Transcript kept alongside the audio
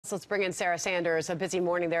Let's bring in Sarah Sanders. A busy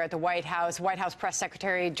morning there at the White House. White House press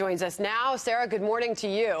secretary joins us now. Sarah, good morning to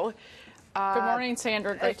you. Good morning,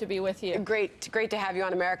 Sandra. Great to be with you. Great to have you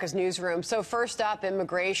on America's Newsroom. So first up,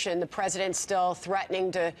 immigration. The president's still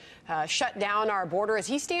threatening to shut down our border. Is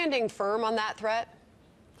he standing firm on that threat?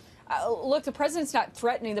 Look, the president's not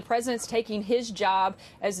threatening. The president's taking his job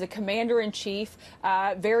as the commander-in-chief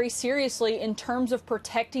very seriously in terms of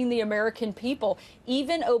protecting the American people.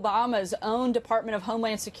 Even Obama's own Department of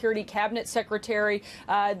Homeland Security cabinet secretary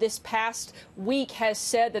this past week has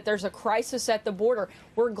said that there's a crisis at the border.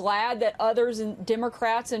 We're glad that others, and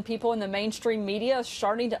Democrats and people in the mainstream media, are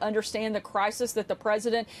starting to understand the crisis that the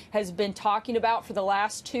president has been talking about for the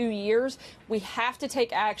last 2 years. We have to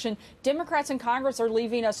take action. Democrats in Congress are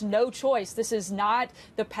leaving us no choice. This is not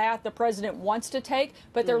the path the president wants to take,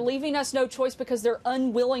 but they're leaving us no choice because they're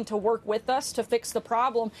unwilling to work with us to fix the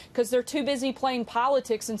problem because they're too busy playing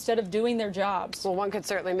politics instead of doing their jobs. Well, one could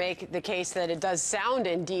certainly make the case that it does sound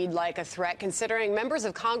indeed like a threat, considering members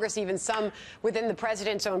of Congress, even some within the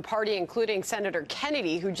president's own party, including Senator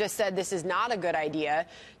Kennedy, who just said this is not a good idea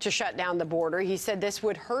to shut down the border. He said this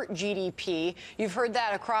would hurt GDP. You've heard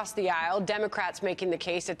that across the aisle. Democrats making the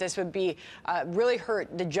case that this would be really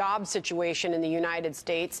hurt the job situation in the United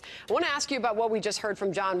States. I want to ask you about what we just heard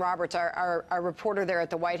from John Roberts, our reporter there at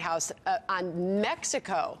the White House, on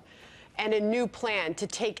Mexico and a new plan to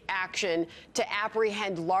take action to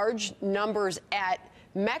apprehend large numbers at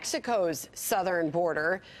Mexico's southern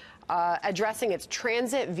border, addressing its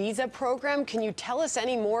transit visa program. Can you tell us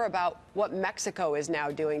any more about what Mexico is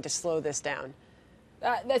now doing to slow this down?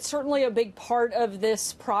 That's certainly a big part of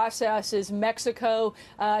this process, is Mexico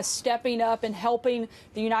stepping up and helping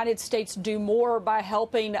the United States do more by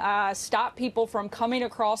helping stop people from coming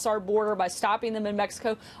across our border, by stopping them in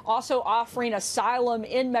Mexico, also offering asylum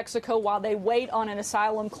in Mexico while they wait on an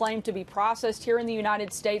asylum claim to be processed here in the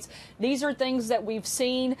United States. These are things that we've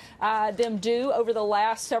seen them do over the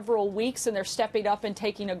last several weeks, and they're stepping up and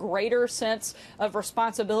taking a greater sense of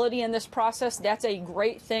responsibility in this process. That's a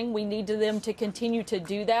great thing. We need them to continue to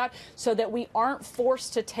do that so that we aren't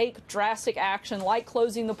forced to take drastic action like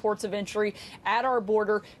closing the ports of entry at our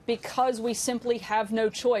border because we simply have no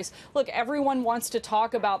choice. Look, everyone wants to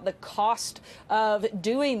talk about the cost of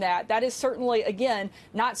doing that. That is certainly, again,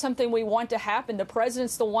 not something we want to happen. The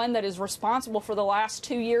president's the one that is responsible for the last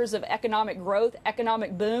 2 years of economic growth,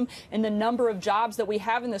 economic boom, and the number of jobs that we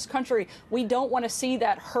have in this country. We don't want to see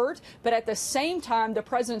that hurt, but at the same time, the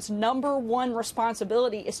president's #1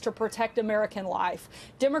 responsibility is to protect American life.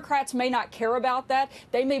 Democrats may not care about that.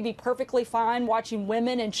 They may be perfectly fine watching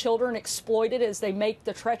women and children exploited as they make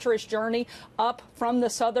the treacherous journey up from the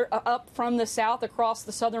south across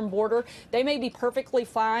the southern border. They may be perfectly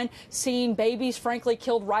fine seeing babies, frankly,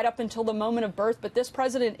 killed right up until the moment of birth. But this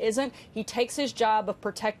president isn't. He takes his job of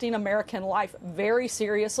protecting American life very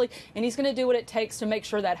seriously, and he's going to do what it takes to make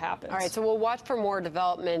sure that happens. All right, so we'll watch for more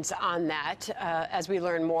developments on that as we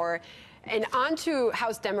learn more. And on to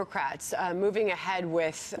House Democrats moving ahead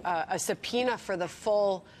with a subpoena for the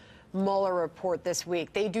full Mueller report this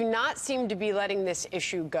week. They do not seem to be letting this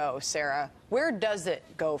issue go, Sarah. Where does it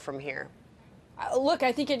go from here? Look,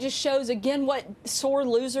 I think it just shows, again, what sore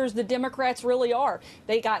losers the Democrats really are.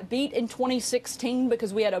 They got beat in 2016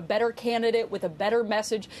 because we had a better candidate with a better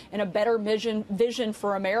message and a better vision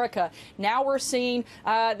for America. Now we're seeing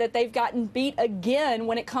that they've gotten beat again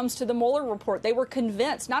when it comes to the Mueller report. They were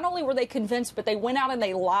convinced. Not only were they convinced, but they went out and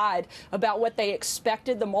they lied about what they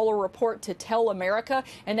expected the Mueller report to tell America,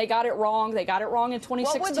 and they got it wrong. They got it wrong in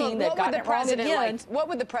 2016. They've gotten it wrong again. What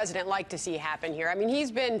would the president like to see happen here? I mean, he's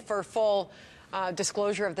been for full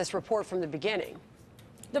disclosure of this report from the beginning.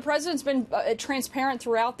 The president's been transparent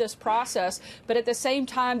throughout this process, but at the same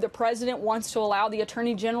time, the president wants to allow the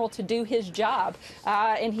attorney general to do his job,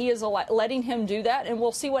 and he is letting him do that, and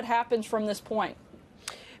we'll see what happens from this point.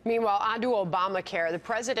 Meanwhile, on to Obamacare. The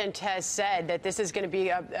president has said that this is going to be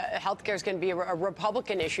health care is going to be a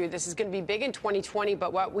Republican issue. This is going to be big in 2020.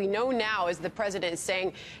 But what we know now is the president is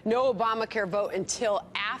saying no Obamacare vote until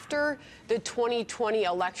after the 2020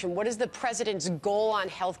 election. What is the president's goal on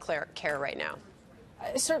health care right now?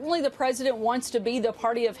 Certainly the president wants to be the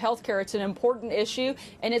party of health care. It's an important issue,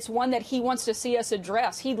 and it's one that he wants to see us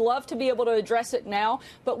address. He'd love to be able to address it now,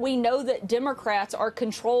 but we know that Democrats are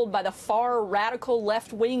controlled by the far radical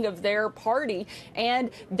left wing of their party, and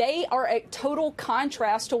they are a total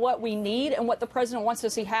contrast to what we need and what the president wants to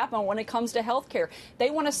see happen when it comes to health care. They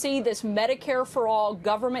want to see this Medicare for all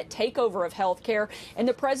government takeover of health care, and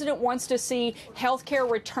the president wants to see health care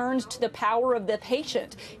returned to the power of the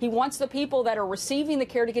patient. He wants the people that are receiving receiving the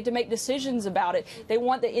care to get to make decisions about it. They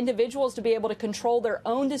want the individuals to be able to control their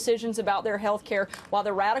own decisions about their health care, while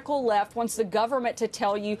the radical left wants the government to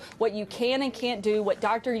tell you what you can and can't do, what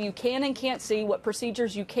doctor you can and can't see, what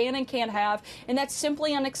procedures you can and can't have. And that's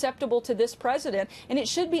simply unacceptable to this president. And it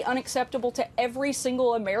should be unacceptable to every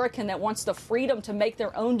single American that wants the freedom to make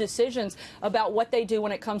their own decisions about what they do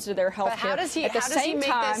when it comes to their health care. How does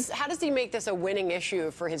he make this a winning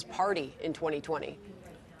issue for his party in 2020?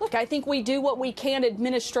 Look, I think we do what we can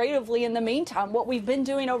administratively in the meantime, what we've been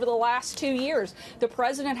doing over the last 2 years. The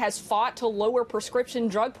president has fought to lower prescription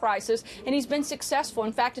drug prices, and he's been successful.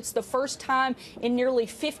 In fact, it's the first time in nearly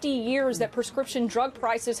 50 years that prescription drug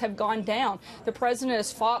prices have gone down. The president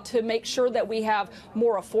has fought to make sure that we have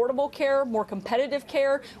more affordable care, more competitive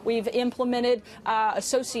care. We've implemented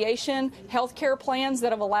association health care plans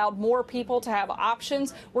that have allowed more people to have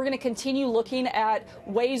options. We're going to continue looking at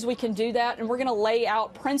ways we can do that, and we're going to lay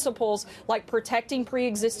out principles like protecting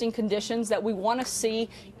pre-existing conditions that we want to see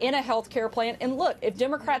in a health care plan. And look, if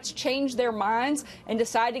Democrats change their minds and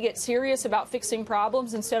decide to get serious about fixing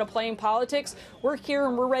problems instead of playing politics, we're here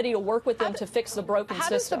and we're ready to work with them to fix the broken system. How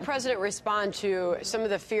does the president respond to some of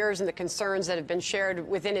the fears and the concerns that have been shared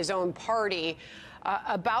within his own party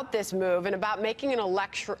about this move and about making an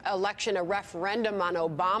election a referendum on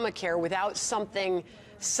Obamacare without something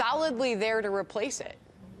solidly there to replace it?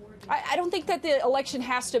 I don't think that the election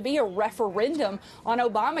has to be a referendum on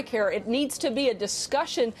Obamacare. It needs to be a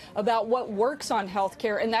discussion about what works on health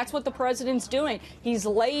care, and that's what the president's doing. He's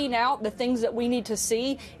laying out the things that we need to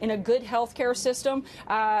see in a good health care system,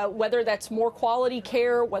 whether that's more quality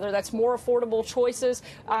care, whether that's more affordable choices,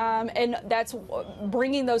 and that's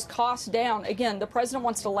bringing those costs down. Again, the president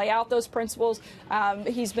wants to lay out those principles.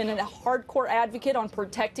 He's been a hardcore advocate on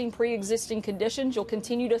protecting pre-existing conditions. You'll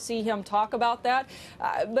continue to see him talk about that.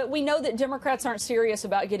 But we know that Democrats aren't serious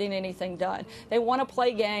about getting anything done. They want to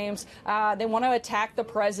play games. They want to attack the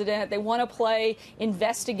president. They want to play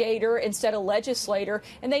investigator instead of legislator.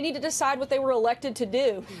 And they need to decide what they were elected to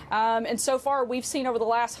do. And so far, we've seen over the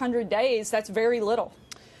last 100 days, that's very little.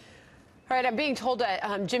 All right, I'm being told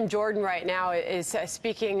that Jim Jordan right now is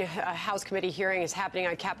speaking. A House committee hearing is happening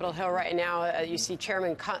on Capitol Hill right now. You see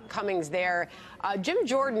Chairman Cummings there. Jim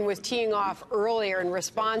Jordan was teeing off earlier in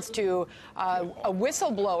response to a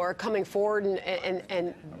whistleblower coming forward,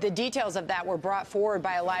 and the details of that were brought forward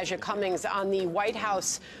by Elijah Cummings on the White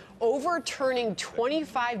House overturning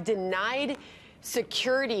 25 denied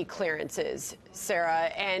security clearances, Sarah,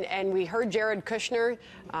 and we heard Jared Kushner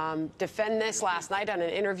defend this last night on an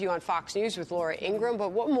interview on Fox News with Laura Ingraham.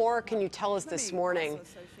 But what more can you tell us this morning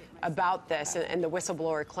about this and the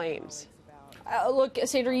whistleblower claims? Look,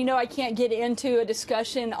 Sandra, you know I can't get into a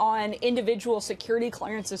discussion on individual security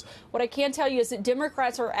clearances. What I can tell you is that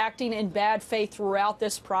Democrats are acting in bad faith throughout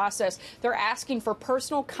this process. They're asking for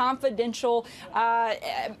personal, confidential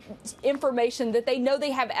information that they know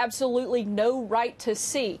they have absolutely no right to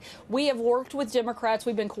see. We have worked with Democrats.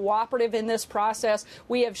 We've been cooperative in this process.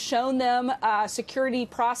 We have shown them security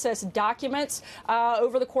process documents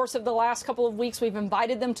over the course of the last couple of weeks. We've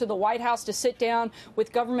invited them to the White House to sit down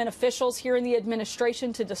with government officials here in the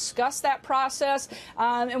administration to discuss that process,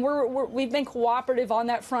 and we've been cooperative on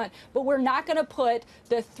that front. But we're not going to put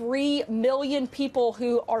the 3 million people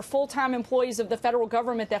who are full-time employees of the federal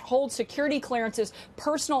government that hold security clearances,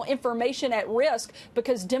 personal information at risk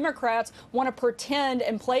because Democrats want to pretend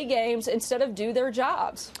and play games instead of do their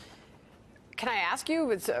jobs. Can I ask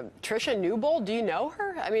you, it's Tricia Newbold, do you know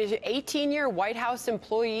her? I mean, 18-year White House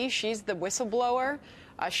employee. She's the whistleblower.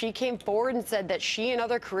 She came forward and said that she and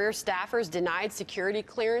other career staffers denied security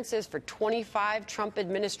clearances for 25 Trump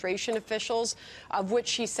administration officials, of which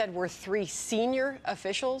she said were 3 senior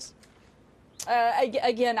officials.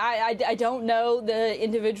 Again, I don't know the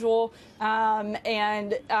individual,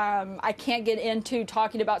 and I can't get into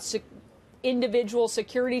talking about individual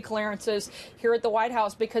security clearances here at the White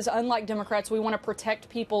House because, unlike Democrats, we want to protect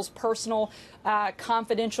people's personal,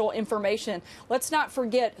 confidential information. Let's not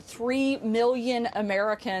forget 3 million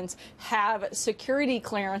Americans have security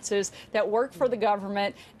clearances that work for the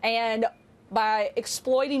government, and by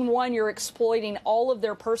exploiting one, you're exploiting all of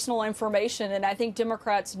their personal information. And I think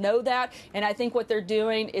Democrats know that. And I think what they're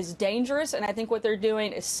doing is dangerous. And I think what they're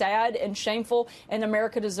doing is sad and shameful. And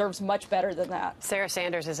America deserves much better than that. Sarah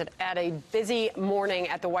Sanders is at a busy morning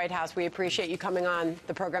at the White House. We appreciate you coming on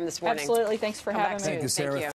the program this morning. Absolutely. Thanks for having me. Thank you, Sarah.